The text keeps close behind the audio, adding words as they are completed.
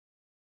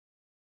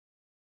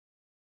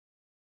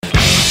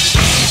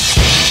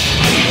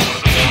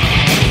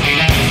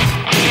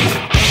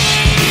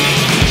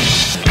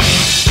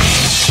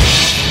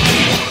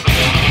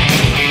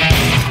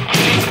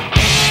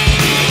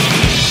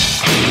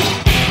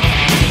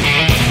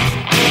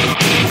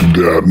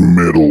that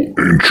metal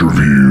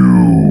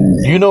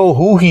interview. You know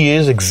who he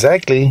is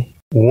exactly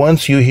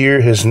once you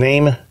hear his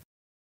name.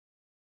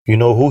 You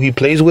know who he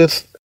plays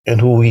with and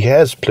who he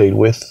has played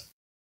with.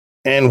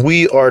 And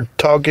we are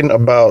talking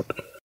about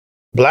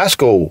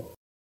Blasko.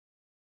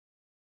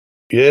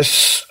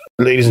 Yes,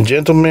 ladies and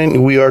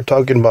gentlemen, we are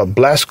talking about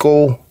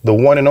Blasko, the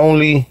one and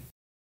only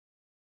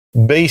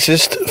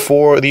bassist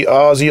for the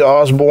Ozzy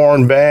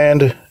Osbourne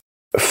band,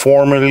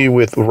 formerly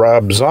with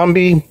Rob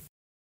Zombie,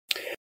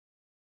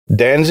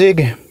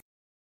 Danzig,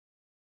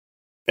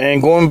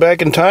 and going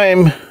back in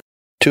time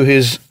to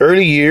his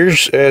early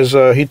years, as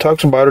he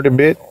talks about it a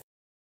bit,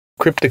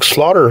 Cryptic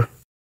Slaughter.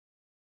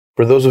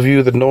 For those of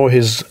you that know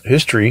his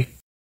history,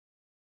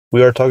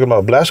 we are talking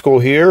about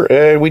Blasko here,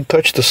 and we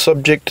touched the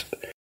subject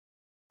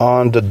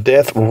on the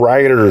Death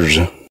Riders.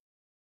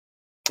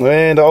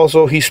 And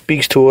also he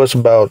speaks to us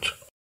about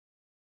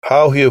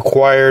how he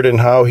acquired and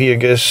how he, I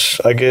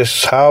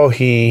guess how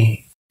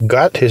he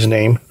got his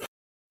name,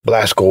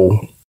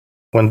 Blasko,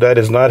 when that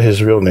is not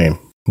his real name.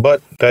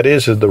 But that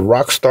is the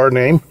rock star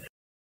name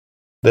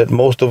that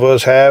most of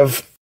us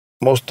have,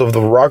 most of the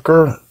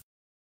rocker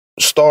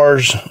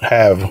stars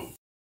have.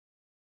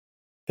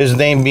 His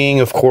name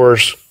being, of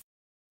course,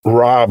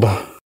 Rob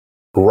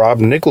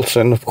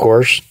Nicholson, of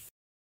course.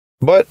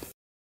 But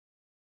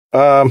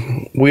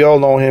we all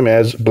know him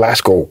as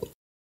Blasko.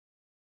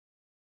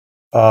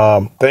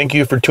 Thank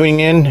you for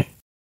tuning in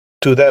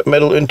to that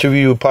metal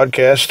interview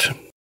podcast.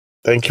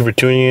 Thank you for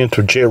tuning in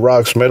to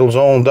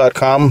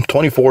jrocksmetalzone.com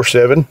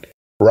 24/7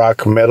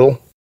 rock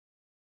metal.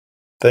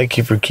 Thank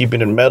you for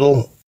keeping it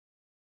metal.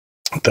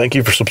 Thank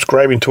you for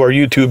subscribing to our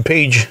YouTube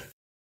page.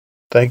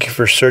 Thank you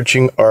for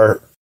searching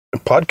our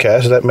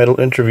podcast, that metal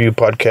interview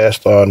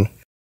podcast, on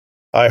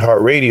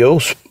iHeartRadio,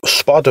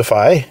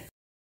 Spotify,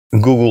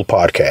 Google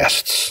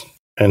Podcasts,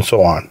 and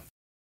so on.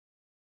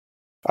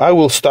 I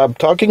will stop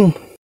talking,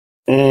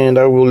 and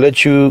I will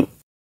let you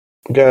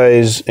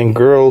guys and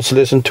girls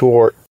listen to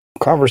our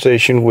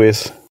conversation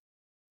with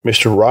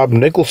Mr. Rob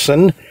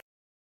Nicholson,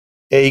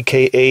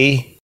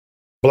 a.k.a.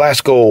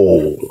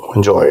 Blasko.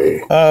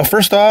 Enjoy.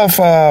 First off,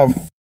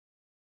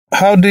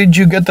 how did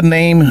you get the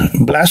name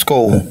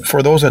Blasko,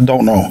 for those that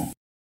don't know?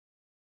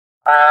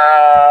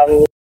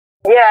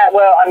 Yeah,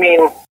 well, I mean,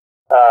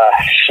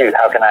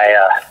 how can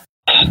I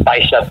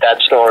spice up that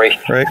story?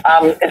 Right.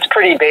 It's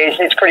pretty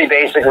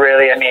basic,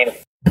 really. I mean,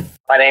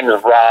 my name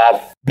is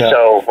Rob,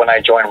 so when I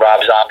joined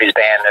Rob Zombie's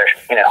band,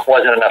 there,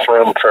 wasn't enough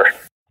room for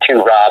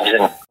two Robs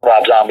in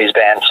Rob Zombie's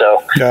band,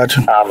 so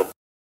gotcha.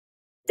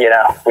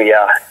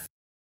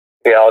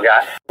 We all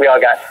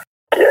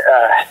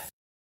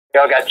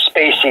got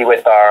spacey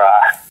with our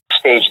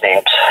stage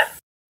names.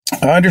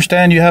 I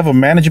understand you have a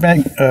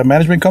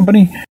management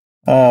company.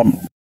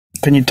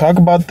 Can you talk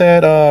about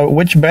that?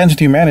 Which bands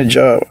do you manage?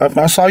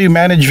 I saw you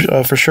manage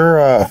for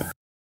sure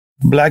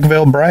Black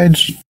Veil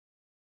Brides.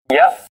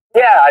 Yep.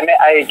 Yeah,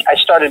 I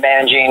started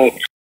managing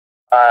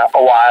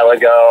a while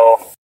ago,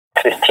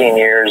 15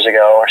 years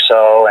ago or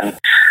so, and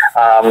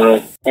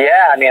I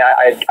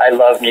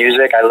love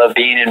music. I love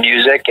being in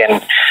music,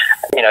 and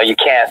you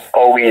can't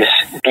always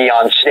be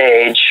on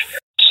stage,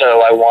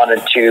 so I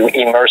wanted to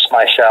immerse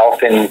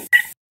myself in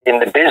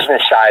the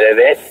business side of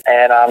it,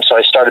 and so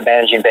I started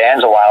managing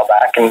bands a while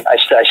back, and I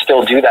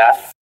still do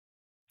that,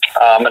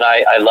 and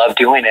I love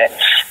doing it.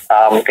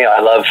 I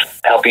love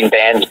helping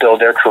bands build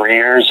their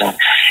careers, and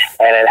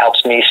it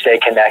helps me stay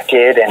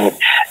connected and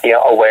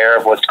aware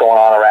of what's going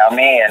on around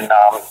me, and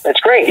it's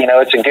great.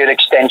 It's a good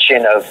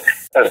extension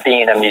of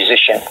being a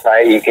musician,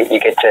 right? You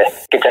get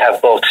to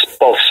have both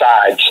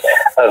sides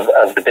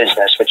of the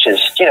business, which is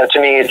to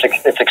me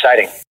it's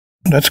exciting.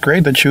 That's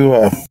great that you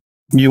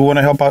want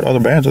to help out other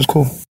bands. That's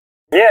cool.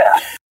 Yeah.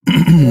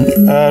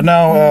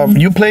 Now,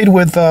 you played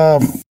with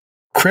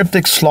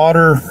Cryptic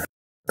Slaughter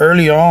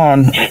early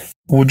on.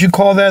 Would you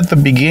call that the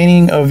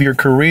beginning of your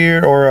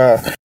career, or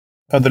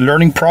the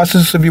learning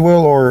process, if you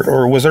will,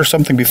 or was there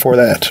something before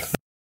that?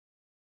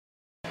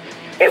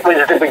 It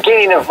was the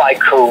beginning of my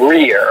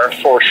career,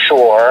 for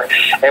sure.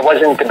 It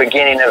wasn't the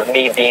beginning of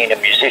me being a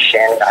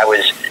musician. I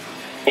was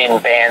in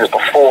bands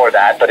before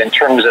that, but in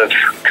terms of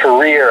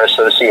career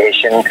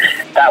association,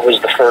 that was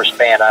the first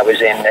band I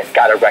was in that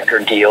got a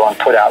record deal and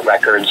put out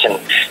records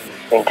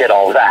and did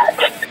all that.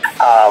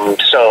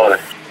 So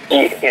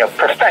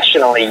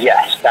professionally,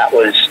 yes, that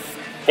was,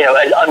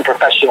 as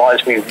unprofessional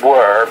as we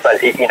were,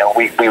 but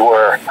we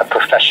were a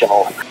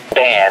professional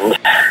band,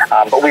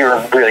 but we were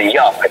really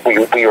young. We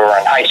were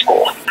in high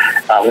school.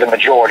 The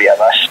majority of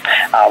us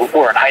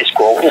were in high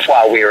school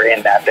while we were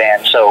in that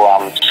band. So,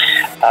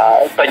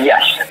 but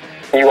yes,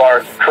 you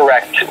are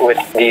correct with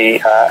the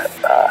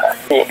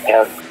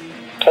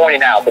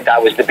pointing out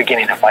that was the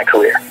beginning of my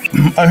career.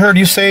 I heard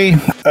you say,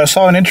 I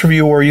saw an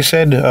interview where you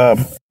said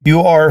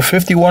you are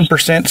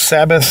 51%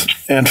 Sabbath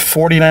and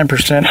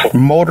 49%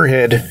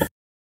 Motorhead.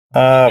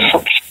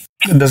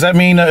 Does that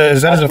mean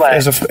is that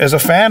as a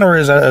fan, or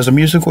is that as a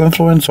musical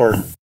influence,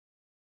 or?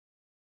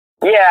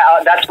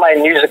 Yeah, that's my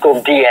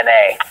musical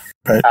DNA.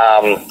 Right.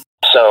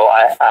 So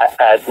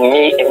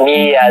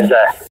me as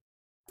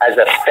as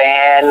a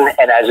fan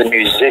and as a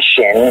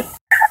musician,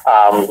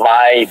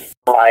 my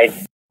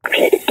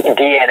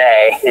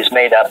DNA is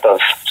made up of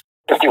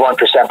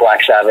 51%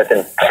 Black Sabbath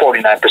and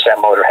 49%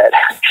 Motorhead.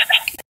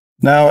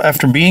 Now,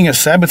 after being a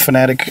Sabbath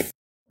fanatic,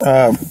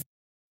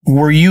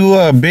 were you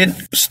a bit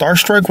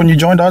starstruck when you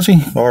joined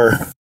OZZY, or?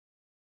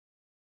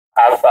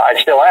 I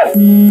still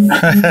am.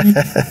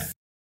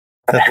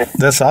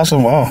 That's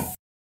awesome! Wow,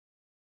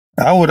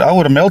 I would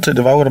have melted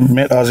if I would have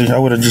met OZZY. I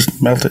would have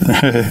just melted.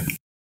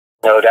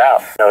 No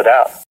doubt.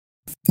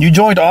 You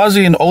joined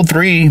OZZY in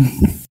 2003,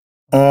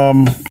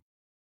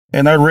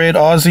 and I read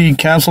OZZY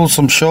canceled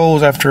some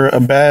shows after a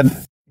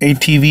bad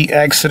ATV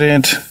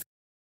accident,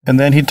 and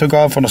then he took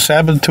off on a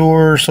Sabbath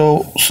tour.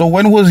 So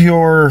when was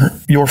your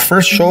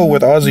first show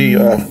with OZZY?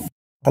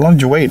 How long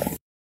did you wait?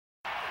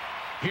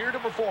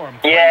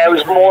 Yeah, it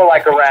was more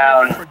like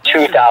around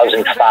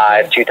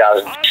 2005,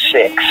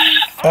 2006.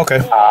 Okay.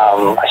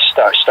 I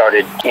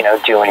started,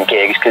 doing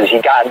gigs because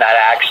he got in that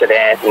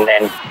accident, and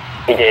then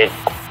he did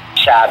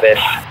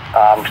Sabbath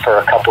for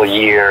a couple of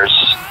years,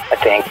 I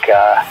think.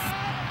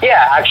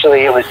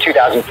 Actually, it was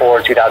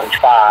 2004,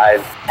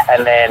 2005,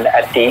 and then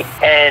at the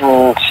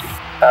end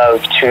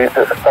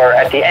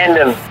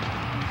of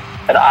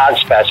an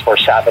Ozfest where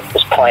Sabbath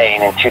was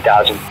playing in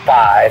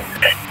 2005,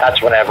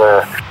 that's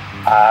whenever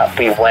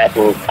we went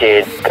and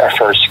did our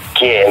first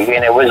gig.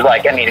 And it was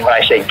like, when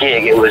I say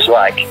gig, it was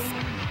like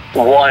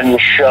one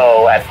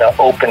show at the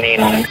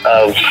opening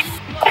of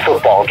a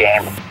football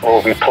game where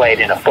we played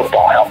in a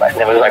football helmet,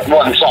 and it was like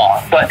one song,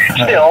 but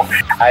still,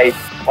 it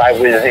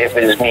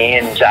was me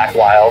and Zach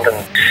Wilde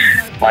and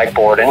Mike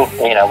Borden.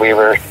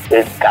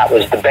 That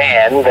was the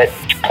band that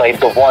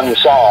played the one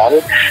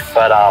song,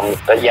 but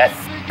yet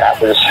that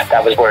was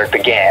where it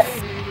began.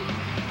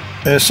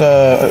 This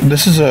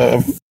is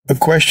a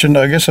question,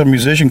 I guess a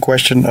musician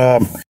question.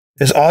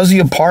 Is OZZY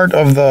a part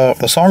of the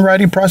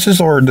songwriting process,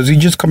 or does he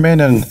just come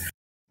in and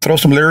throw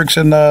some lyrics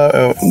in?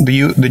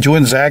 Did you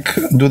and Zach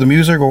do the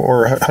music,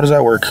 or how does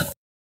that work?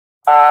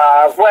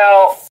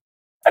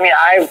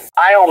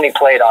 I only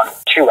played on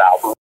 2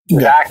 albums.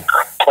 Yeah. Zach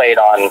played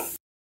on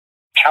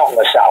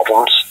countless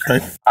albums.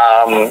 Right.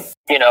 And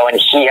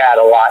he had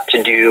a lot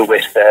to do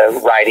with the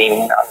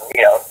writing,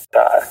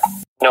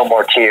 No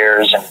More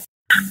Tears and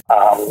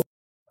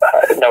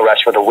No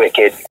Rest for the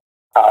Wicked.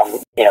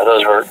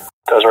 Those were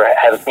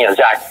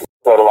Zach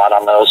wrote a lot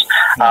on those.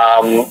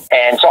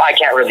 And so I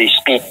can't really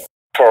speak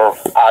for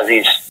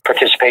OZZY's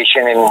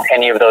participation in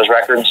any of those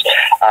records.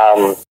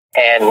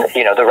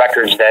 The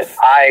records that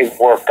I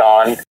worked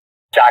on,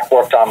 Zach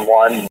worked on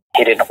one,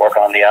 he didn't work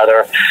on the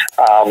other.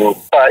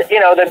 But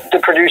the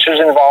producers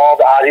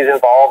involved, OZZY's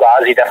involved.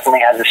 OZZY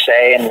definitely has a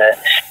say in the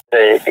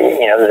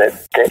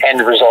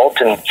end result.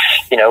 And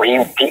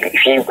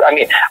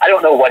I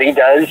don't know what he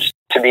does,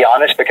 to be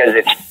honest, because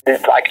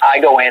it's like I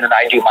go in and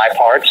I do my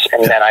parts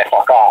and then I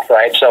fuck off,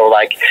 right? So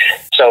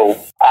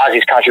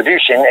OZZY's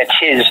contribution, it's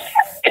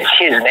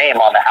his name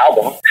on the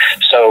album,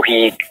 so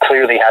he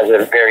clearly has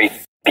a very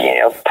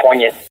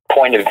poignant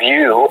point of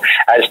view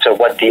as to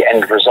what the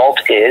end result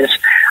is.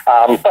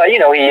 But he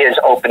is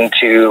open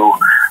to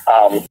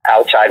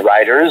outside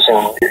writers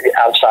and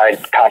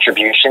outside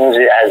contributions,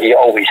 as he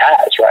always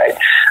has, right?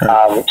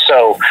 I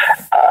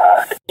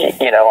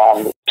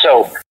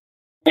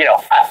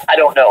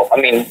don't know.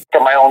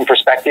 From my own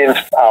perspective,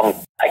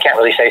 I can't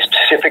really say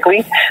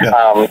specifically,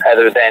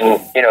 other than,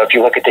 if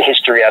you look at the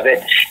history of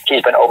it,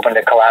 he's been open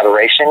to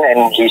collaboration,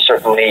 and he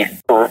certainly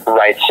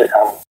writes,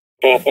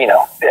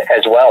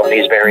 as well. And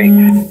he's very,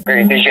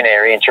 very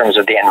visionary in terms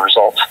of the end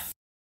result.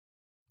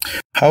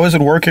 How is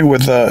it working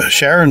with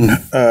Sharon?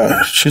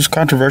 She's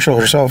controversial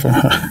herself.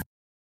 I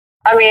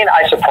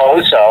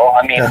suppose so.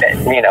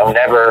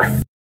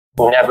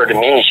 Never to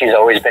me. She's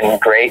always been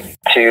great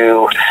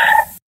to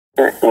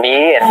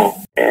me and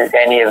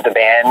any of the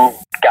band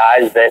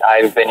guys that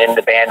I've been in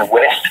the band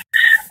with.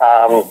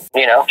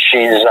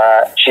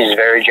 She's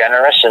very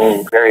generous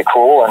and very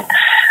cool, and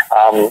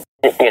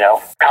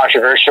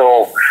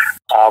controversial,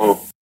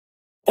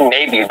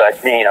 maybe,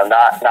 but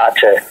not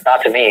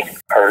to me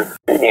or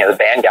the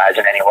band guys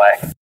in any way.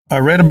 I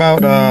read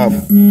about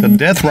the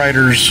Death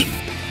Riders.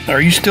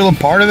 Are you still a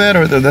part of that,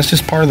 or that's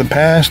just part of the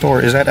past,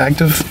 or is that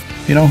active?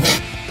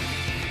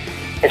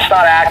 It's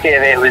not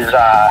active. It was.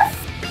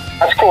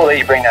 That's cool that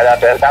you bring that up.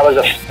 That was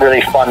a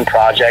really fun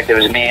project. It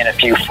was me and a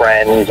few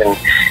friends, and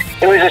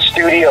it was a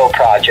studio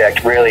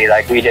project, really.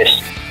 Like we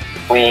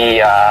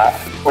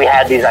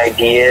had these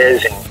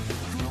ideas,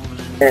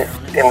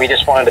 and we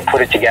just wanted to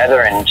put it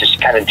together and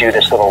just kind of do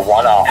this little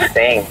one-off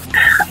thing.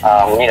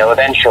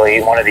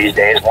 Eventually, one of these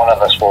days, one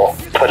of us will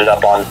put it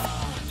up on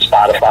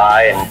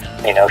Spotify and,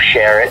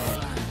 share it,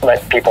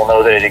 let people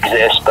know that it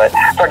exists. But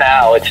for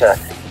now, it's a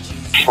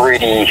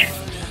pretty,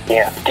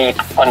 deep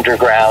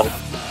underground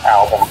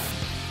album.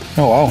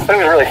 Oh wow! But it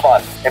was really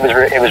fun. It was a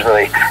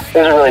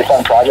really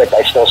fun project.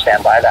 I still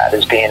stand by that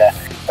as being a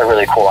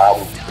really cool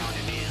album.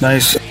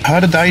 Nice. How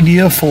did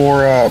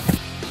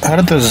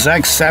the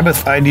Zach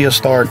Sabbath idea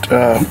start?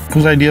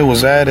 Whose idea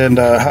was that? And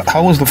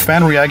how was the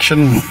fan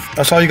reaction?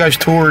 I saw you guys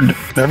toured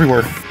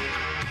everywhere.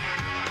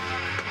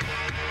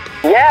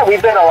 Yeah,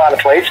 we've been a lot of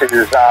places.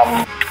 It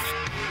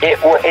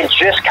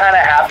just kind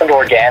of happened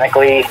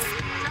organically.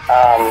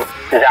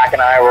 Zach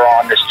and I were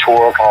on this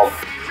tour called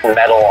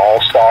Metal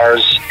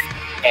All-Stars,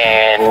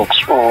 and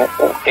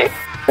it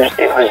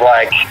was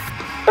like,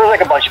 there was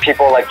like a bunch of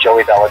people like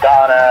Joey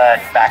Belladonna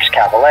and Max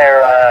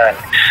Cavalera,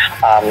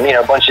 and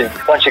a bunch of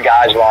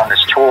guys were on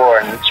this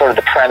tour, and sort of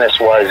the premise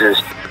is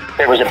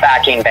there was a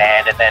backing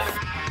band, and then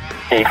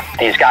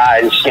these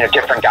guys,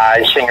 different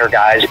guys, singer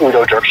guys,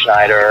 Udo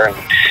Dirkschneider and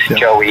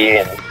Joey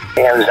and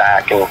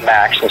Zach and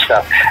Max and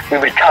stuff, we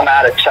would come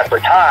out at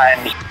separate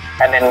times,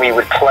 and then we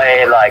would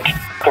play like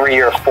 3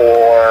 or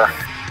 4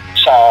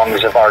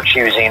 songs of our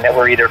choosing that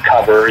were either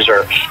covers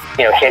or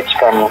hits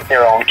from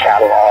their own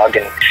catalog,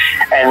 and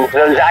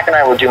so Zach and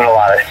I were doing a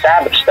lot of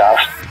Sabbath stuff,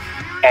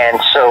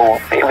 and so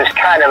it was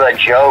kind of a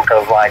joke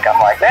of like, I'm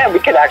like, man,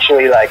 this could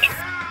actually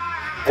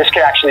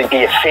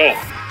be a thing.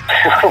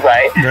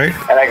 Right?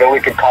 And I go, we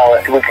could call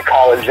it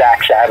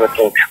Zach Sabbath,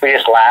 and we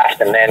just laughed.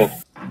 And then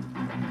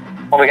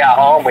when we got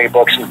home, we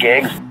booked some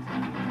gigs.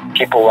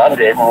 People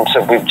loved it, and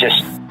so we've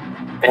just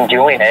been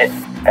doing it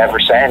ever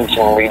since.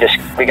 And we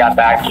got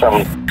back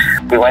from,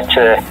 we went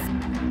to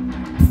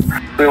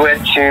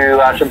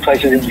some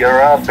places in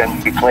Europe,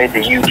 and we played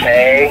the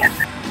UK.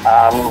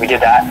 We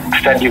did that in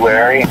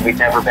February. We'd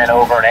never been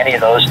over in any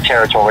of those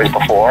territories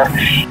before,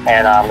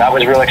 and that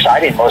was real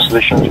exciting. Most of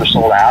the shows were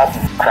sold out,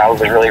 and the crowd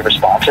was really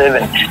responsive,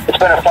 and it's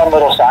been a fun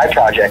little side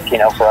project,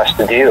 for us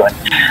to do. And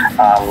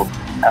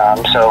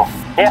so,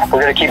 yeah,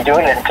 we're going to keep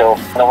doing it until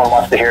no one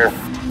wants to hear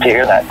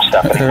that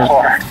stuff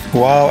anymore.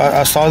 Wow,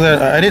 I saw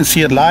that. I didn't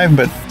see it live,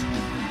 but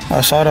I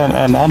saw it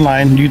on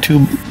online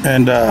YouTube,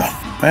 and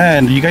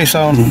man, you guys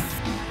sound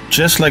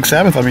just like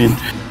Sabbath. I mean,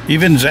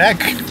 even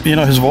Zach,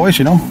 his voice,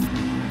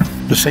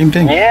 the same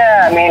thing.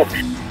 Yeah, I mean,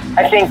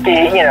 I think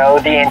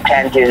the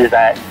intent is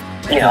that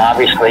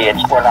obviously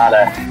we're not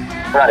a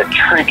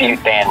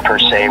tribute band per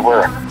se.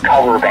 We're a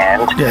cover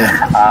band.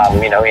 Yeah.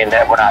 In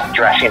that we're not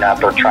dressing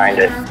up or trying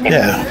to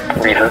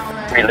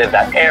relive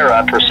that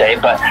era per se,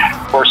 but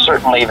we're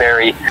certainly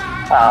very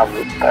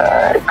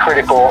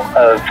critical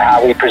of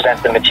how we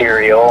present the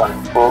material,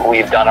 and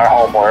we've done our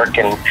homework,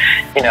 and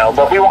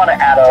but we want to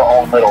add our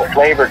own little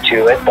flavor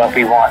to it. But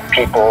we want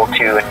people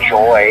to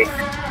enjoy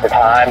the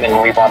time,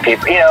 and we want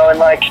people, and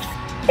like,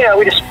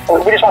 we just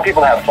want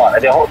people to have fun.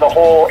 The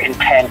whole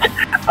intent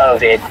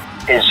of it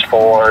is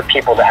for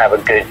people to have a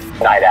good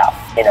night out.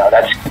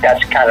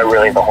 That's kind of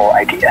really the whole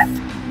idea.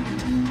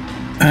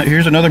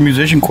 Here's another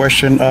musician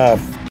question.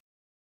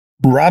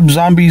 Rob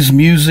Zombie's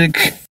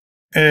music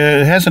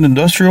has an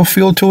industrial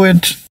feel to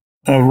it,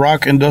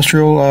 rock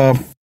industrial.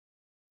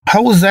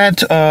 How was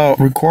that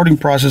recording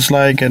process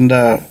like, and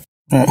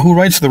who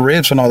writes the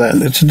riffs and all that?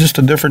 It's just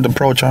a different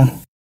approach, huh?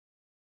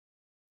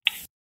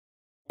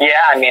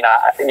 Yeah, I mean,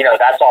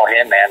 that's all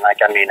him, man.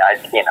 Like, I mean,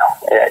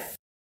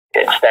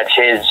 that's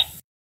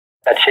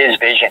his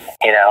vision.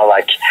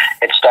 Like,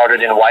 it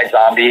started in White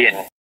Zombie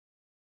and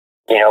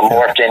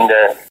morphed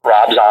into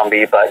Rob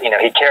Zombie, but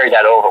he carried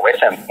that over with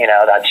him.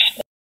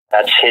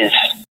 That's his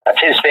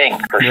thing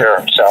for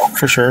sure. So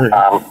for sure, in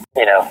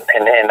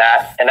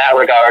that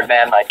regard,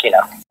 man, like, I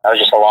was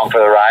just along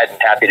for the ride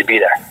and happy to be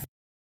there.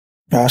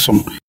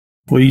 Awesome.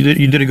 Well,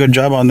 you did a good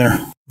job on there.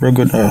 Real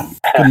good. Good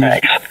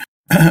Thanks.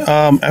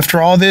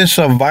 After all this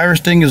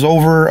virus thing is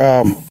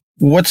over,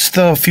 what's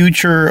the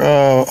future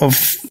of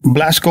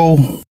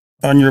Blasko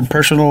on your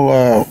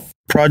personal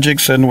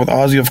projects and with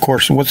OZZY, of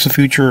course? What's the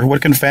future?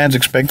 What can fans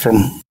expect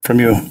from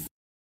you?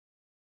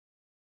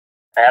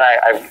 And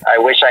I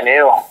wish I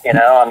knew.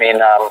 I mean,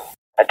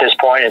 at this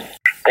point,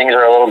 things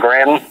are a little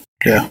grim.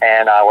 Yeah.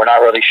 And we're not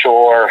really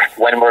sure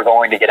when we're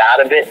going to get out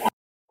of it.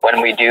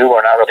 When we do,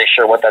 we're not really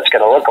sure what that's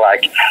going to look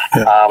like.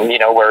 Yeah.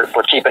 We're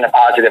keeping a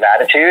positive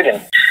attitude,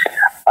 and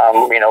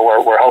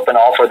we're hoping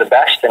all for the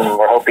best, and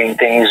we're hoping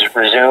things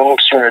resume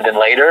sooner than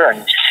later,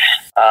 and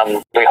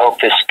we hope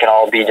this can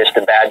all be just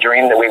a bad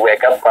dream that we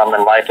wake up from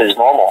and life is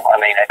normal. I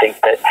mean, I think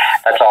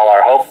that's all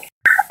our hope.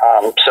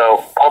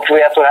 So hopefully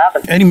that's what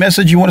happens. Any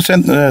message you want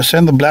to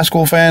send the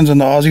Blasko fans and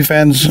the OZZY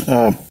fans?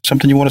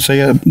 Something you want to say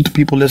to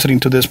people listening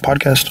to this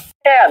podcast?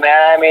 Yeah,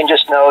 man. I mean,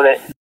 just know that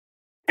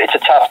it's a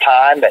tough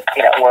time, but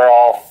we're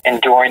all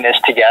enduring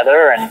this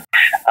together, and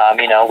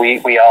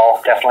we all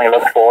definitely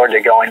look forward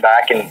to going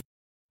back and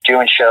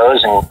doing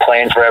shows and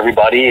playing for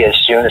everybody as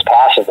soon as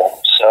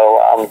possible. So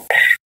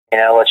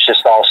let's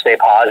just all stay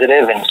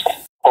positive, and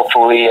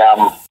hopefully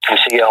we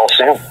see you all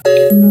soon.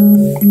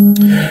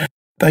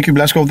 Thank you,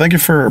 Blasko. Thank you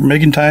for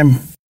making time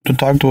to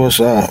talk to us.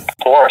 Of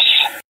course.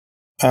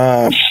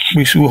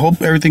 We hope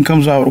everything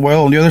comes out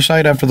well on the other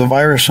side after the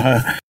virus.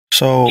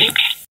 So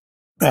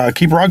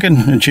keep rocking,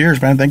 and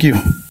cheers, man. Thank you.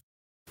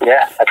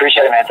 Yeah, I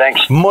appreciate it, man.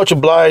 Thanks. Much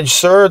obliged,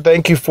 sir.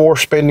 Thank you for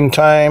spending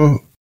time,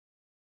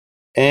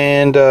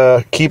 and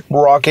keep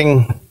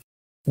rocking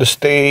the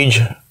stage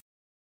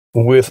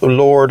with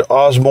Lord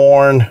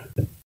Osbourne,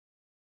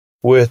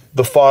 with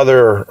the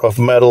father of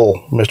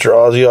metal, Mr.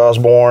 Ozzy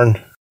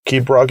Osbourne.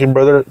 Keep rocking,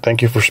 brother.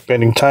 Thank you for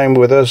spending time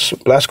with us,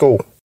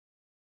 Blasko.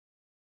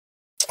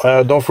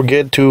 Don't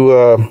forget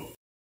to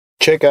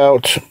check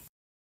out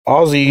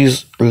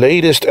OZZY's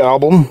latest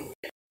album.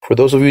 For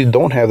those of you who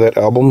don't have that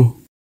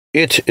album,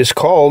 it is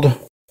called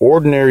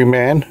Ordinary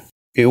Man.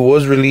 It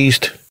was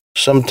released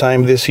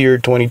sometime this year,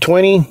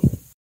 2020.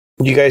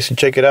 You guys can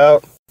check it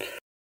out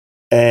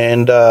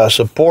and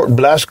support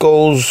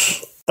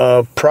Blasko's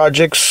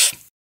projects,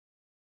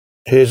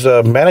 his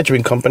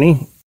management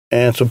company,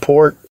 and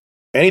support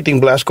anything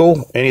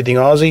Blasko, anything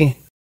OZZY,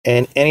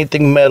 and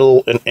anything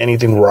metal and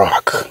anything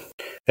rock.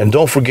 And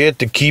don't forget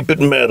to keep it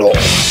metal.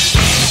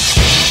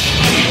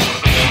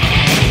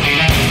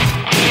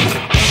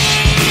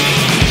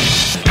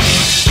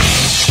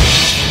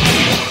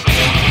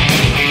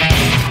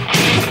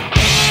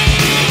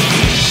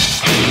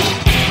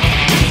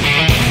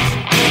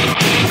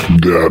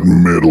 That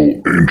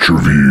metal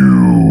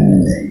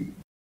interview.